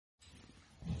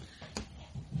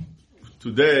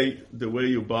Today, the way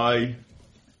you buy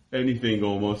anything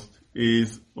almost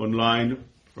is online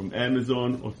from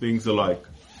Amazon or things alike.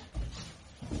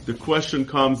 The question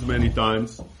comes many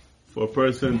times for a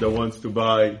person that wants to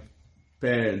buy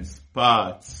pans,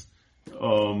 pots,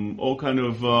 all kind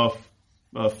of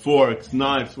forks,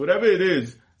 knives, whatever it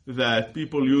is that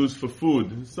people use for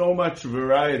food. There's so much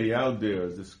variety out there.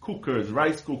 There's cookers,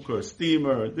 rice cooker,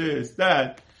 steamer, this,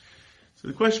 that. So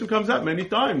the question comes up many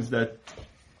times that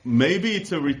maybe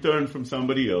it's a return from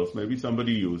somebody else. Maybe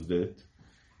somebody used it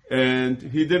and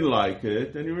he didn't like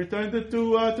it and he returned it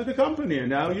to the company and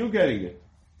now you're getting it.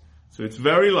 So it's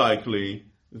very likely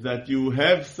that you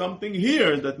have something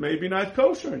here that may be not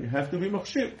kosher and you have to be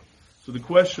machshir. So the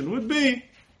question would be,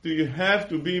 do you have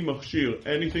to be machshir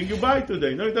anything you buy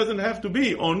today? No, it doesn't have to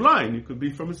be online. It could be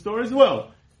from a store as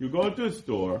well. You go to a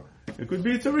store, it could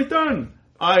be it's a return.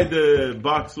 The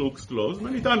box looks closed.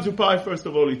 Many times you buy, first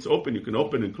of all, it's open. You can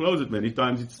open and close it. Many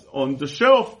times it's on the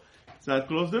shelf. It's not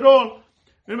closed at all.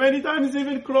 And many times it's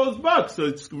even closed box. So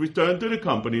it's returned to the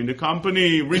company and the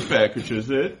company repackages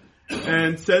it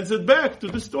and sends it back to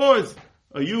the stores.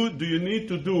 Do you need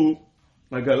to do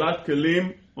a galat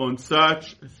kelim on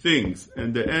such things?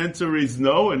 And the answer is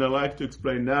no, and I'd like to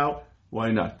explain now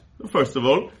why not. First of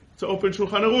all, it's open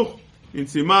Shulchan Aruch in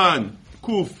Siman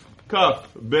Kuf Kaf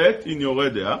Bet in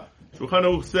Yoreh De'ah. Shulchan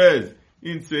Aruch says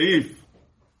in Seif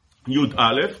Yud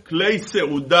Aleph, Klei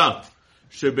Seuda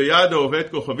שביד העובד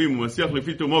כוכבים הוא מסיח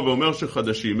לפי תומו ואומר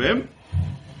שחדשים הם,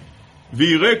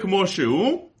 ויראה כמו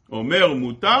שהוא, אומר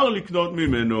מותר לקנות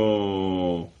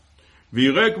ממנו.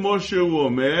 ויראה כמו שהוא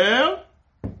אומר,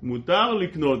 מותר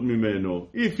לקנות ממנו.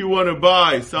 If you want to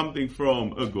buy something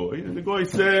from a goy, and the goy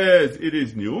says it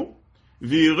is new,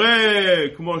 ויראה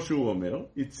כמו שהוא אומר,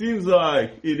 it seems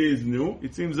like it is new,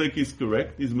 it seems like it's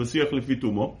correct, is מסיח לפי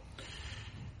תומו,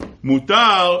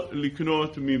 מותר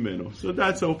לקנות ממנו. So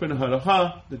that's open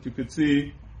halacha that you could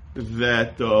see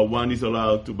that one is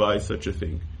allowed to buy such a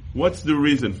thing. What's the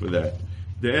reason for that?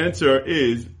 The answer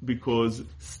is because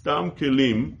stam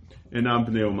kelim enam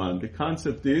bnei oman. The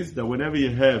concept is that whenever you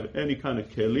have any kind of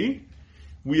keli,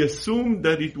 we assume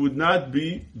that it would not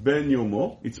be ben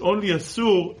yomo. It's only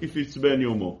asur if it's ben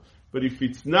yomo. But if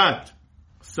it's not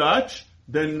such,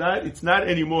 then it's not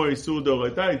anymore isur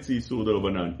d'oraita, it's isur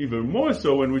d'rabanan. Even more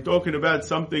so when we're talking about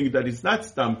something that is not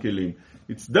stam kelim.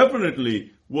 It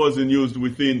definitely wasn't used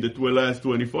within the last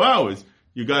 24 hours.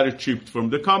 You got it shipped from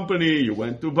the company, you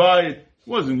went to buy it. It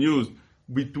wasn't used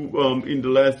in the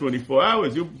last 24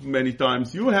 hours. Many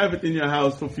times you have it in your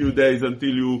house for a few days until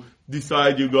you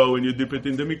decide you go and you dip it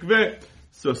in the mikveh.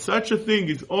 So such a thing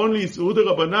is only isur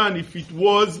d'rabanan if it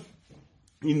was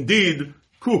indeed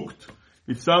cooked.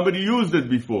 If somebody used it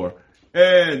before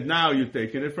and now you're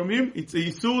taking it from him, it's a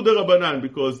isur d'rabanan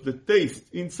because the taste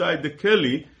inside the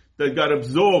keli that got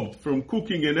absorbed from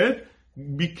cooking in it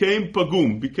became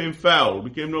pagum, became foul,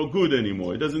 became no good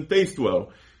anymore. It doesn't taste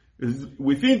well.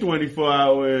 Within 24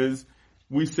 hours,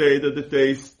 we say that the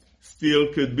taste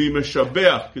still could be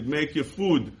meshabeach, could make your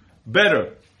food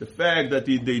better. The fact that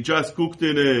they just cooked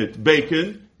in it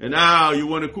bacon, and now you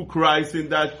want to cook rice in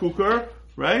that cooker,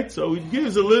 right? So it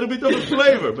gives a little bit of a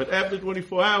flavor, but after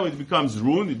 24 hours it becomes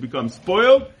ruined, it becomes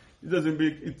spoiled.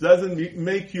 It doesn't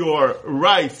make your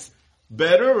rice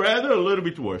better, rather a little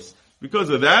bit worse. Because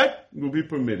of that, it will be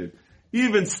permitted.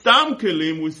 Even stam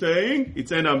kelim, we're saying,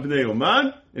 it's enam bnei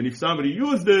oman, and if somebody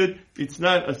used it, it's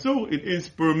not asur, it is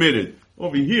permitted.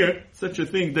 Over here, such a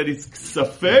thing that is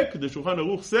safek, the Shulchan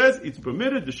Aruch says, it's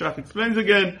permitted. The Shach explains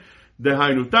again,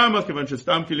 דהיינו תמה, כיוון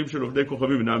שסתם כלים של עובדי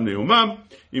כוכבים אינם בני יומם,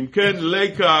 אם כן,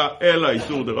 לקה אלא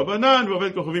איסור דרבנן,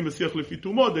 ועובד כוכבים מסיח לפי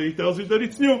תומו, then he tells you that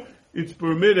it's new, it's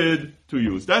permitted to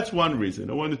use. That's one reason.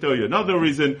 I want to tell you another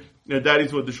reason, and that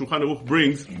is what the Shulchan Aruch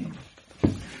brings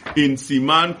in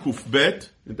Siman Kufbet,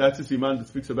 and that's a Siman that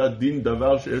speaks about Din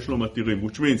Davar She'esh Lo Matirim,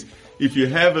 which means if you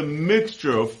have a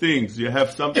mixture of things, you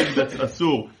have something that's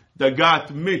asur, that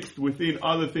got mixed within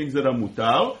other things that are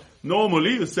mutar,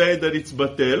 normally you say that it's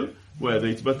batel, whether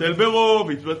it's batel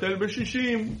berov, it's batel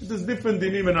b'shishim, there's different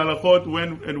dinim and halachot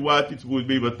when and what it would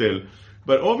be batel.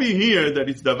 But over here, that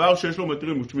it's davar she'esh lo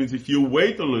matirim, which means if you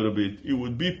wait a little bit, it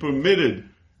would be permitted,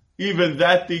 even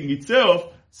that thing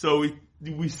itself, so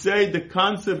we say the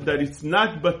concept that it's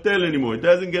not batel anymore. It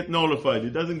doesn't get nullified. It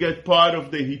doesn't get part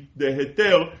of the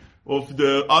heter of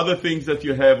the other things that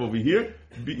you have over here.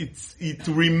 It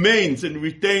remains and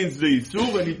retains the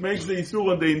isur, and it makes the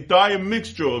isur on the entire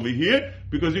mixture over here,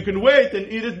 because you can wait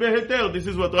and eat it beheter. This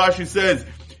is what Rashi says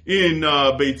in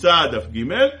Beitzah Daf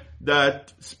Gimel,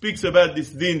 that speaks about this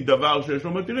din davar sheyesh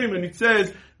lo matirim, and it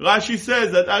says, Rashi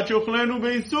says that ad yochlenu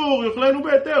beisur, yochlenu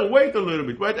be'eter, wait a little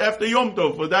bit, wait after Yom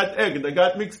Tov for that egg that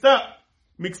got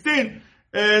mixed in,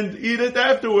 and eat it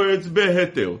afterwards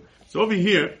beheter. So over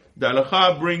here, the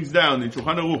halacha brings down in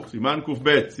Shulchan Aruch, Siman Kuf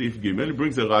Bet, Sif Gimel, it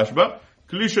brings a Rashba,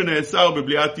 Kli shene'esar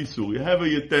bebliat isur. You have a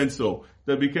utensil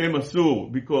that became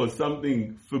asur because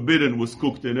something forbidden was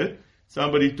cooked in it.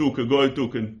 Somebody a goy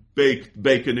took and baked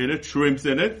bacon in it, shrimps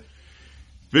in it.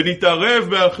 V'nitarev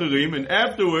be'acherim, and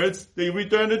afterwards they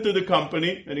returned it to the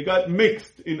company, and it got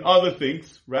mixed in other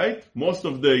things, right? Most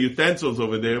of the utensils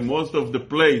over there, most of the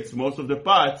plates, most of the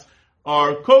pots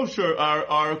are kosher,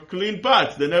 are clean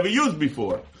pots, they never used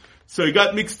before. So it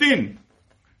got mixed in.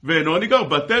 Which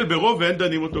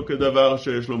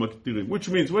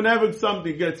means whenever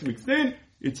something gets mixed in,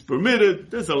 it's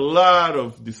permitted. There's a lot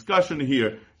of discussion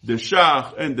here, the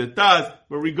shach and the taz,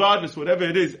 but regardless, whatever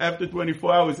it is, after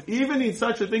 24 hours, even in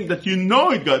such a thing that you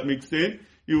know it got mixed in,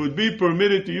 you would be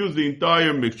permitted to use the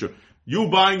entire mixture. You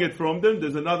buying it from them,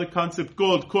 there's another concept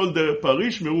called the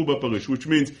parish, meruba parish, which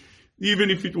means even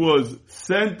if it was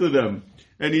sent to them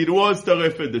and it was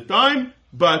taref at the time,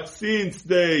 but since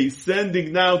they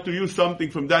sending now to you something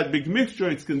from that big mixture,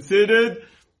 it's considered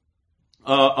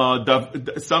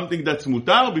something that's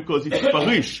mutar because it's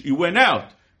parish. It went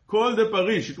out. Called the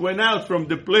parish. It went out from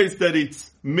the place that it's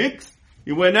mixed.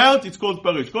 It went out. It's called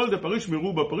parish. Called the parish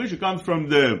meruba parish. It comes from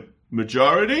the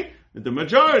majority. And the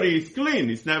majority is clean.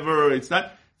 It's not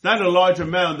a large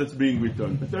amount that's being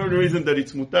returned. The third reason that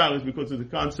it's mutar is because of the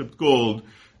concept called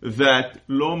that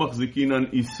lo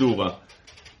machzikinan isura.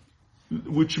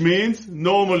 Which means,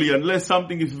 normally, unless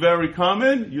something is very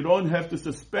common, you don't have to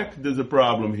suspect there's a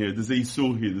problem here, there's a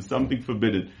isur here, there's something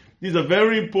forbidden. These are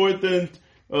very important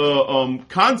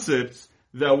concepts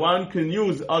that one can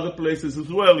use other places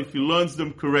as well if he learns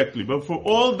them correctly. But for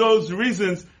all those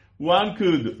reasons, one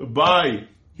could buy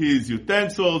his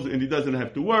utensils and he doesn't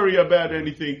have to worry about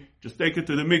anything. Just take it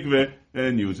to the mikveh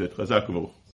and use it. Chazak v'ruch.